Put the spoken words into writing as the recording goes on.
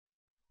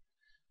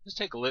Let's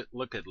take a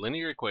look at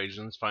linear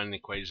equations, find an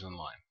equation in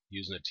line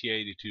using a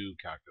TI-82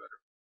 calculator.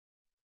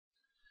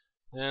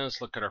 And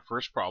let's look at our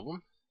first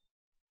problem.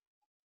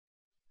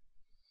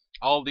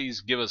 All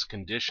these give us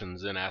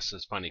conditions and ask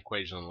us to find an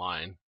equation in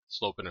line,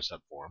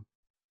 slope-intercept form.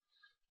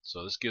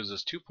 So this gives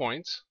us 2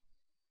 points.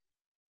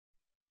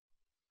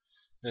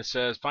 And it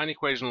says find an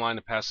equation in line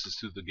that passes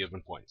through the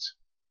given points.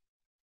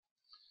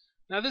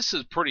 Now this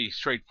is pretty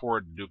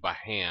straightforward to do by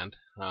hand.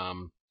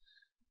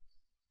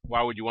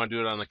 Why would you want to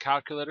do it on the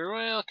calculator?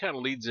 Well, it kind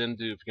of leads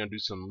into, if you're going to do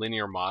some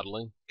linear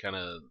modeling, kind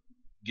of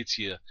gets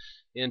you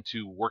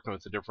into working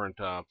with the different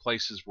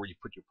places where you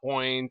put your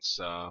points,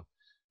 how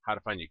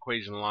to find the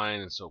equation line,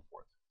 and so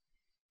forth.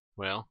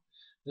 Well,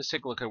 let's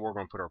take a look at where we're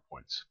going to put our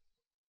points.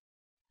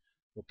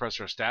 We'll press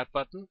our Stat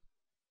button.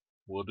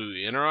 We'll do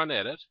Enter on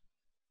Edit.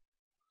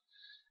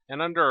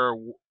 And under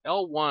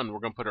L1, we're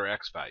going to put our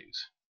X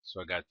values.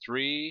 So I got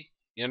 3,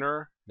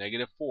 Enter,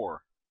 -4,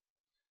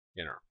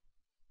 Enter.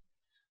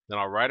 Then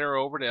I'll write her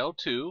over to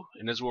L2,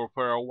 and this is where we'll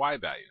put our Y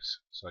values.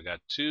 So I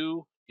got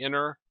 2,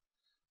 Enter,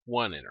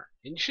 1, Enter.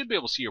 And you should be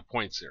able to see your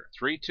points there.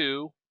 3,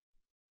 2,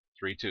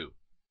 3, 2.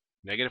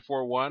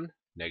 -4, 1,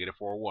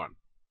 -4, 1.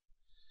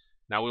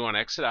 Now we want to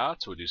exit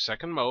out, so we do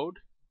second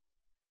mode.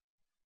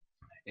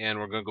 And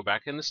we're going to go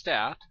back into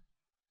Stat,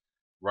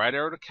 right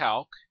arrow to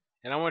Calc,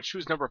 and I want to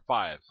choose number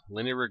 5,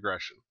 Linear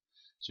Regression.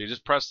 So you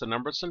just press the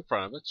number that's in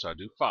front of it, so I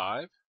do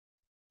 5,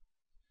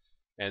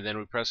 and then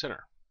we press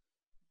Enter.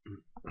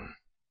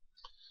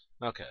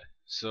 Okay,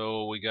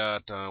 so we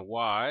got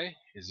y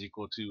is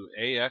equal to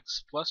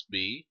ax plus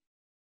b,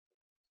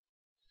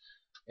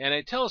 and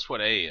they tell us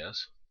what a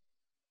is.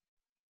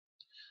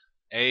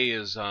 A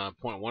is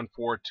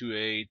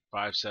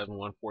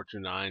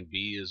 0.1428571429,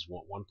 b is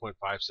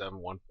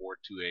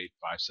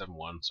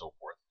 1.571428571571, and so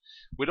forth.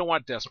 We don't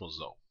want decimals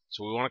though,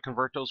 so we want to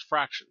convert those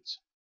fractions.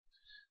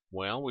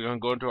 Well, we're going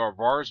to go into our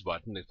vars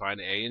button to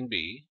find a and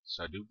b,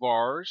 so I do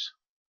vars.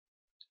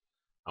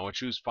 I want to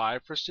choose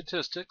 5 for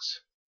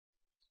statistics.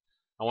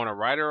 I want to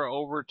write her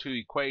over to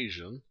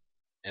equation,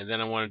 and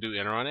then I want to do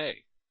Enter on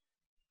A.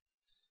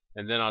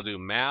 And then I'll do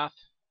Math,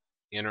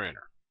 Enter,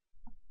 Enter.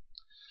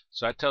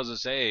 So that tells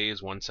us A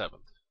is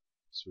 1/7.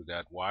 So we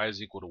got y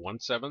is equal to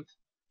 1/7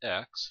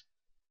 x.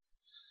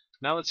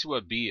 Now let's see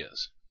what B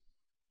is.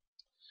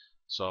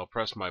 So I'll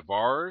press my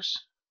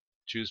vars,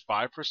 choose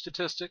 5 for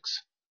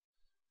statistics,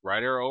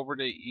 write her over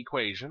to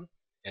equation,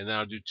 and then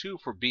I'll do 2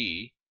 for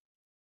B,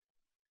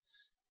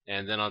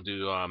 and then I'll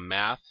do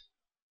Math,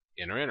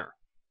 Enter, Enter.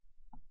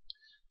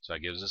 So that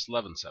gives us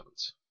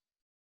 11/7.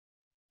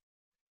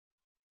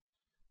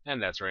 And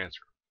that's our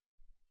answer.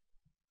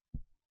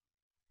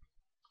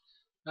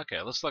 Okay,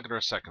 let's look at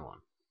our second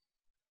one.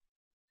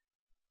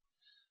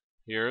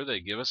 Here they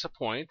give us a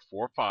point,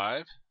 4,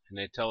 5, and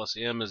they tell us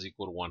m is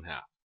equal to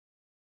 1/2.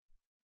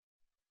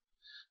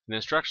 And the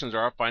instructions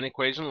are find an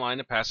equation line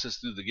that passes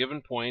through the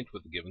given point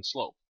with the given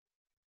slope.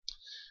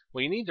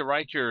 Well, you need to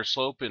write your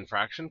slope in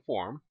fraction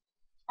form.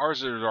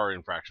 Ours are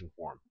in fraction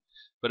form.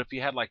 But if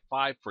you had like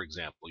 5, for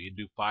example, you'd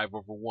do 5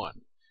 over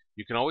 1.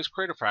 You can always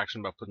create a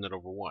fraction by putting it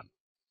over 1.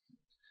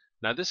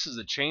 Now this is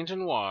the change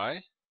in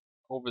y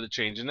over the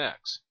change in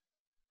x.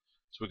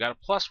 So we got a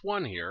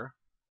 +1 here,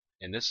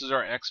 and this is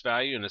our x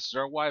value, and this is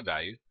our y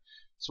value.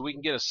 So we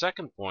can get a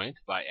second point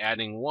by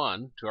adding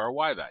 1 to our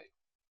y value,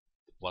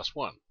 the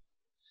 +1.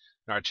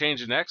 Now our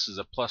change in x is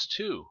a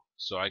 +2,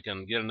 so I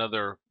can get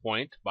another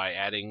point by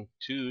adding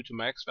 2 to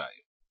my x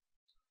value.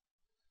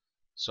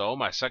 So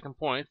my second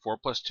point, 4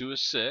 + 2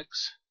 is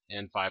 6,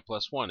 and 5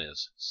 + 1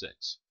 is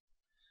 6.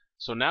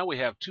 So now we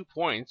have 2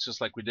 points, just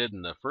like we did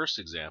in the first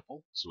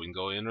example. So we can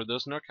go enter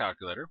those in our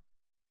calculator.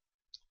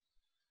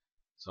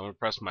 So I'm going to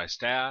press my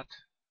Stat.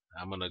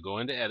 I'm going to go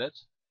into Edit,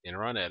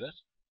 Enter on Edit.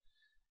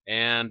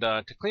 And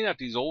to clean out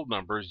these old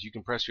numbers, you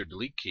can press your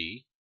Delete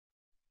key,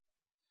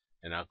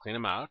 and I'll clean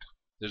them out.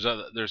 There's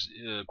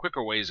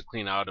quicker ways to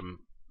clean out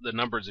the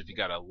numbers if you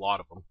got a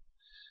lot of them.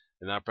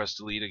 And then I'll press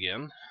Delete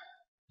again,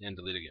 and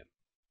Delete again.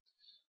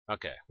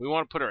 Okay, we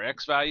want to put our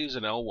x values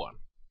in L1.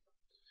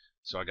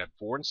 So I got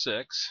 4 and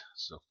 6,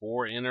 so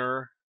 4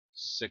 enter,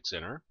 6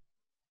 enter.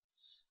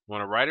 I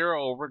want to write her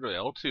over to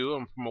L2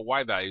 and put my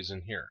y values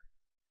in here.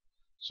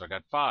 So I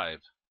got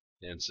 5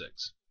 and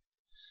 6.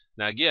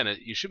 Now again,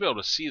 you should be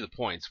able to see the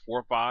points,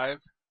 4,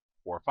 5,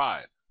 4,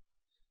 5,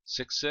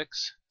 6,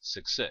 6,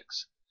 6,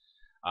 6.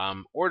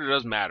 Order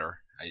doesn't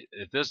matter.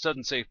 If this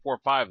doesn't say 4,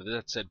 5, if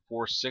that said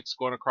 4, 6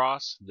 going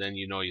across, then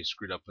you know you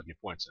screwed up putting your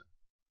points in.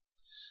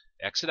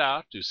 Exit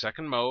out, do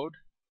second mode,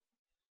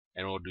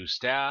 and we'll do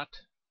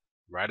Stat,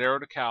 right arrow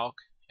to Calc,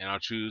 and I'll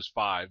choose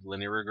 5,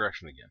 Linear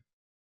Regression again.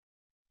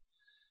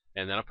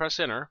 And then I'll press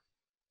Enter,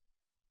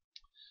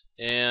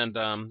 and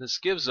this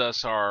gives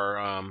us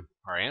our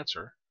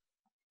answer.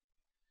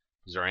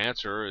 Because our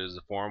answer is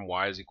the form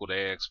y is equal to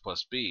ax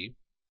plus b.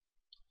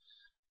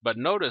 But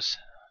notice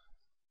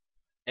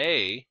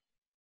a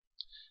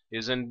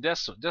is in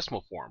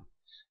decimal form.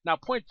 Now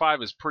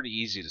 0.5 is pretty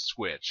easy to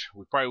switch.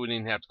 We probably wouldn't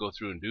even have to go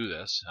through and do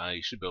this.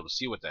 You should be able to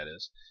see what that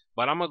is.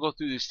 But I'm going to go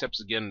through these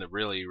steps again to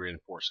really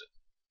reinforce it.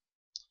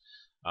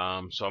 So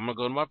I'm going to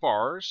go to my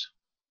bars,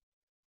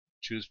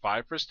 choose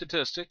 5 for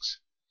statistics,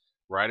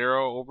 right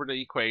arrow over to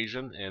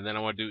equation, and then I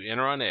want to do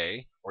enter on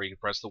A, or you can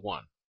press the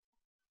 1.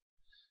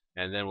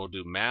 And then we'll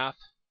do math,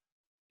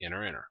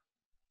 enter, enter.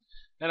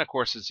 And of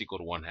course it's equal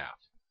to 1/2.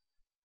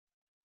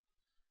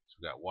 So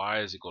we've got y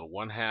is equal to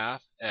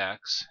 1/2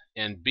 x,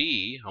 and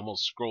b,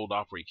 almost scrolled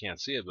off where you can't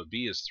see it, but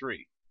b is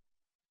 3.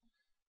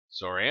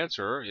 So our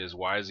answer is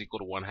y is equal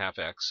to 1/2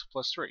 x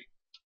plus 3.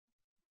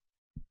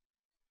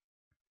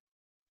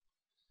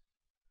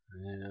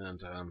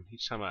 And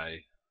each time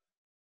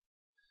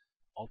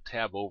I'll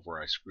tab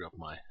over, I screw up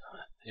my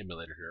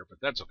emulator here, but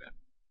that's okay.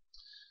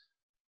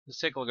 Let's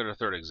take a look at our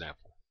third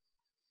example.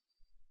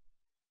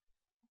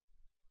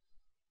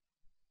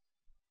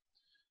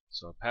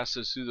 So it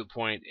passes through the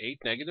point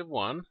 8,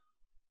 -1,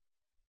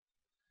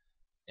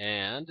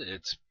 and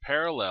it's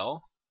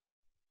parallel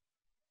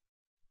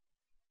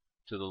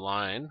to the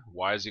line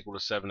y is equal to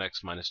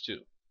 7x minus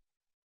 2.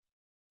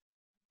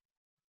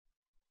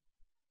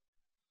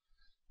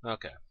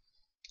 Okay.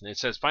 And it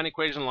says find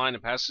equation line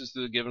that passes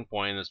through the given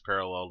point and is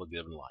parallel to the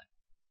given line.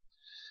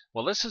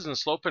 Well, this is in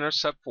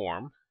slope-intercept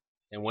form,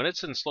 and when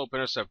it's in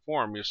slope-intercept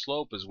form, your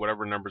slope is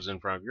whatever number's in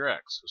front of your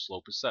x. So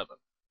slope is 7.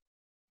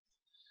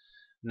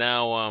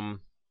 Now,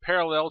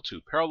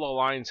 parallel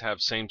lines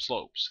have same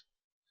slopes.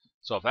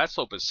 So if that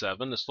slope is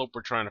 7, the slope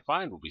we're trying to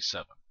find will be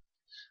 7.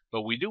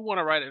 But we do want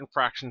to write it in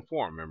fraction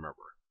form,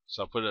 remember.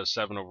 So I'll put it as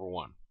 7 over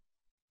 1.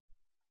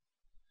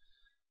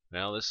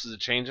 Now this is a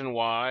change in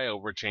y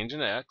over a change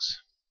in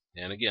x.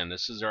 And again,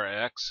 this is our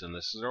x and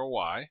this is our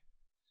y.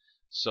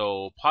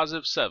 So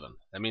positive 7.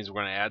 That means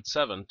we're going to add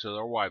 7 to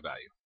our y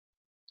value.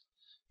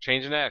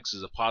 Change in x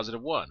is a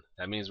positive 1.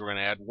 That means we're going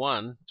to add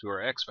 1 to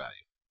our x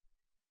value.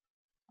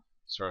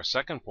 So our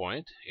second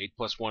point, 8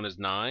 plus 1 is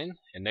 9,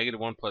 and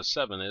 -1 plus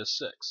 7 is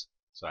 6.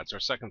 So that's our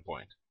second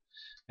point.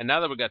 And now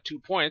that we've got 2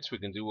 points, we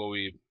can do what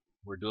we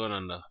were doing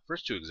on the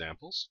first 2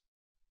 examples.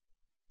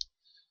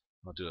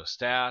 I'll do a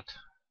stat,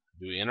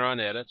 do enter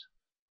on edit.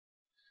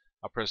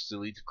 I'll press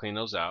delete to clean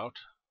those out.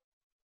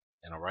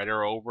 And I'll right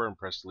arrow over and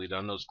press delete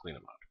on those, clean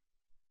them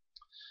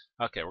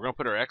out. Okay, we're going to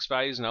put our x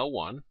values in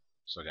L1.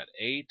 So I got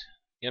 8,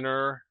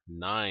 enter,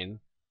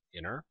 9,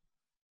 enter.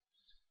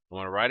 I'm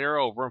going to right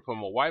arrow over and put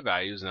my y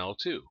values in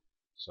L2.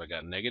 So I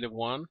got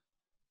 -1,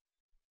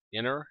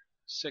 enter,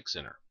 6,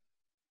 enter.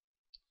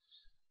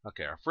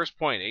 Okay, our first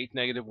point, 8,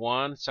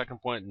 -1. Second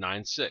point,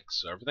 9,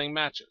 6. So everything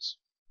matches.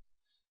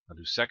 I'll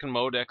do second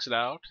mode, exit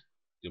out,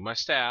 do my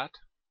stat,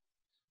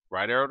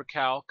 right arrow to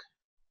calc,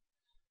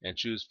 and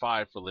choose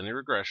 5 for linear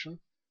regression,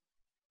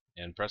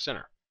 and press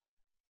enter.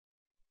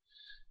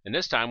 And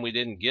this time we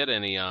didn't get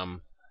any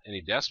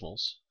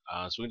decimals,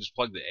 so we can just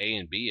plug the a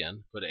and b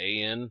in. Put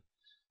a in,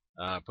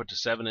 put the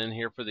 7 in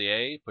here for the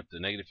a, put the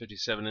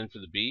 -57 in for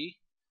the b,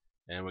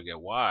 and we get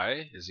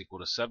y is equal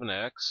to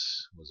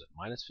 7x, was it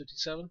minus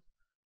 57?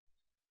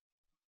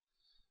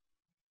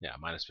 Yeah,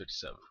 minus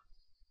 57.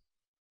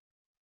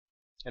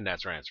 And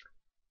that's our answer.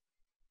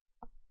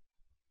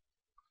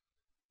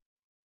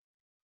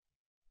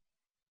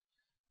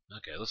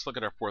 Okay, let's look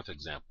at our fourth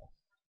example.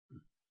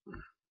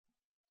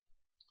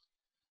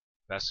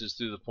 Passes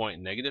through the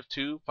point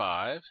 -2,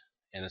 5,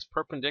 and is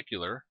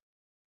perpendicular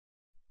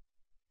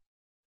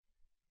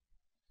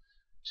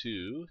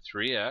to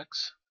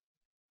 3x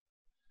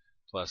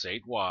plus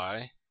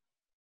 8y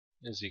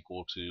is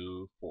equal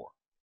to 4.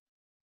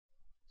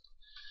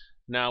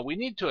 Now we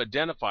need to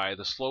identify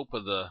the slope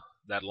of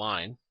that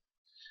line,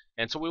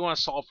 and so we want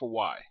to solve for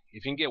y.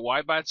 If you can get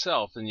y by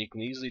itself, then you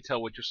can easily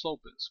tell what your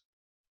slope is.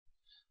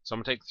 So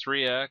I'm going to take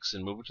 3x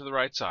and move it to the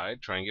right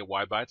side, try and get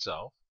y by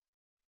itself.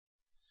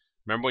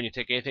 Remember, when you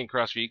take anything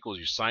across your equals,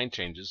 your sign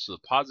changes, so the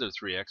positive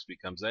 3x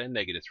becomes a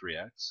negative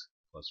 3x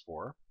plus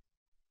 4.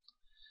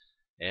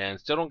 And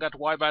still don't got the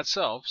y by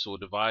itself, so we'll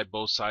divide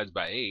both sides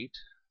by 8.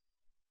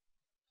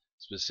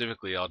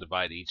 Specifically, I'll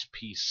divide each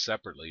piece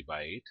separately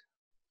by 8.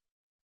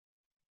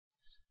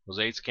 Those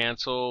 8's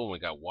cancel, and we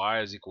got y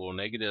is equal to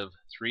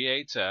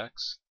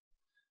 -3/8x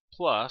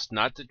plus,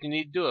 not that you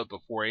need to do it,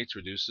 but 4/8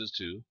 reduces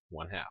to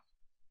 1/2.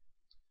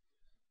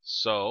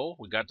 So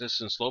we got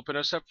this in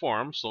slope-intercept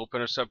form.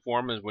 Slope-intercept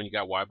form is when you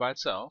got y by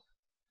itself.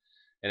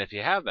 And if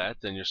you have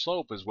that, then your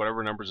slope is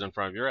whatever number's in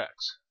front of your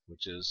x,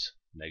 which is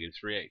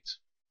 -3/8.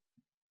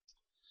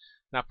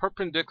 Now,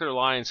 perpendicular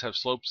lines have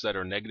slopes that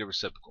are negative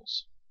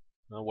reciprocals.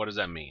 Well, what does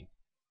that mean?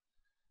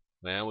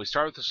 Well, we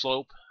start with the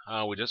slope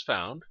we just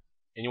found,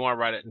 and you want to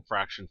write it in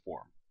fraction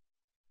form.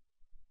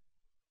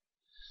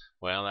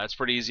 Well, that's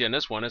pretty easy on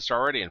this one. It's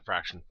already in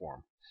fraction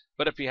form.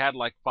 But if you had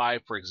like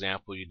 5, for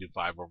example, you do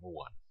 5 over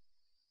 1.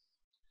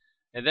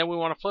 And then we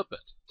want to flip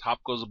it.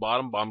 Top goes to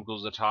bottom, bottom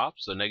goes to top,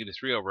 so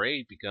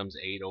 -3/8 becomes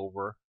 8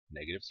 over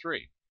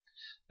 -3.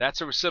 That's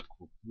a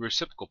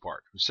reciprocal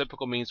part.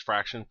 Reciprocal means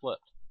fraction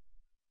flipped.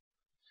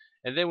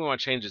 And then we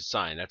want to change its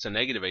sign. That's a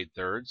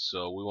 -8/3,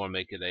 so we want to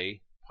make it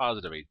a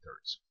positive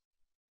 8/3.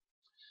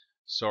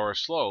 So our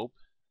slope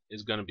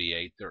is going to be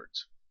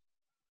 8/3.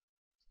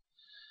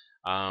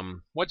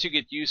 Once you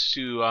get used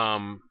to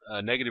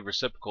a negative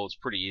reciprocal, it's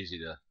pretty easy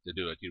to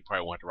do it. You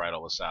probably won't have to write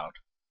all this out.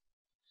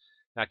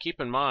 Now keep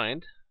in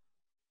mind,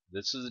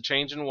 this is a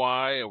change in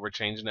y over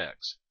change in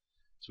x.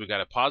 So we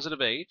got a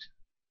positive 8.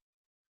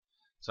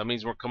 So that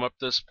means we're going to come up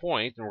to this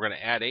point and we're going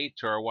to add 8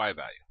 to our y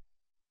value.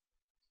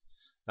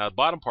 Now the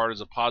bottom part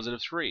is a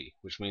positive 3,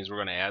 which means we're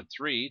going to add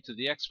 3 to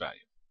the x value.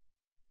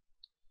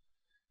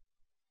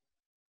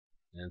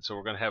 And so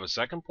we're going to have a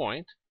second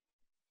point.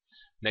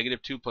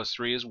 Negative 2 plus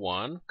 3 is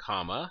 1,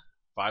 comma,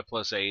 5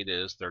 plus 8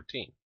 is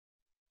 13.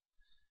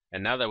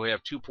 And now that we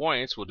have 2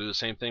 points, we'll do the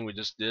same thing we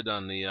just did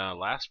on the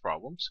last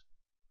problems.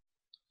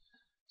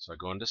 So I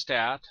go into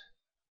Stat,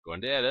 go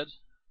into Edit,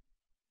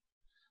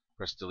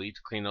 press Delete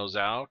to clean those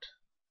out,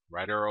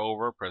 right arrow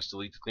over, press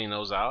Delete to clean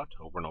those out,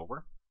 over and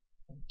over.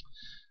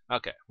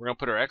 Okay, we're going to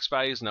put our x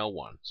values in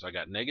L1. So I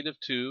got negative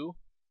 2,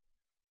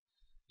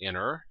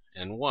 enter,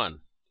 and 1,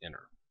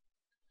 enter.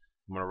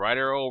 I'm going to right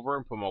arrow over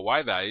and put my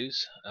y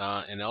values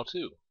in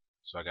L2.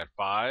 So I got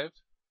 5,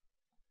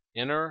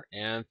 enter,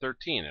 and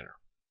 13, enter.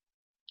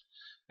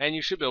 And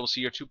you should be able to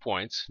see your 2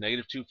 points,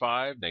 negative 2,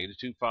 5, negative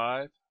 2,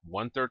 5,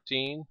 1,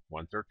 13,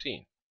 1,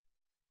 13.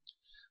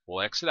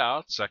 We'll exit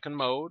out, second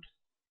mode,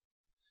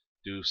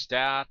 do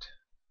Stat,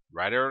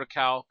 right arrow to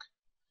Calc,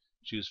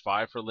 choose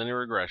 5 for linear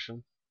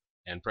regression,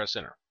 and press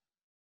enter.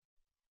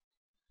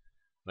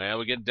 Well,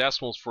 we get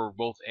decimals for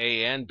both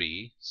A and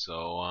B,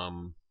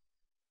 so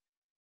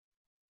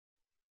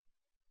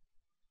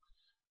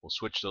we'll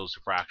switch those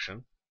to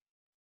fraction.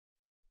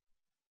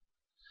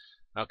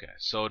 Okay,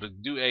 so to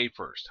do A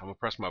first, I'm going to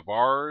press my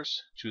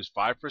vars, choose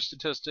 5 for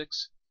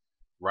statistics,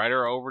 right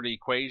arrow over to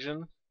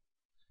equation,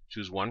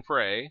 choose 1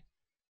 for A,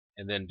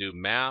 and then do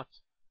math,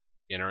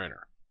 enter,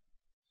 enter.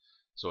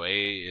 So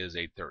A is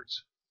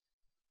 8/3.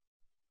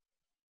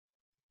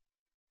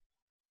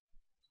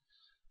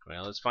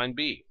 Well, let's find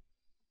B.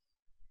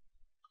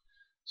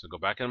 So go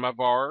back into my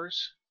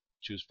vars,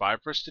 choose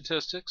 5 for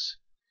statistics,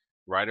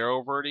 right arrow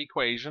over to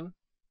equation,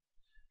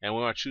 and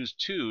we want to choose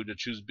 2 to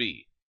choose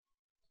B.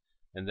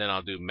 And then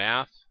I'll do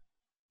math,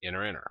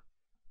 enter, enter.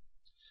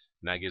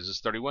 And that gives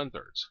us 31/3.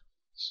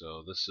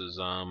 So this is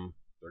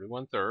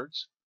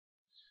 31/3.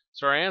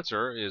 So our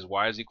answer is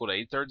y is equal to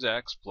 8/3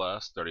 x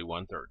plus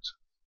 31/3.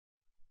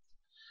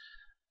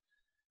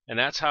 And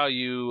that's how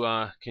you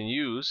can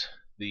use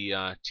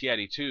the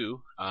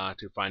TI-82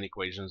 to find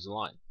equations in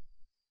line.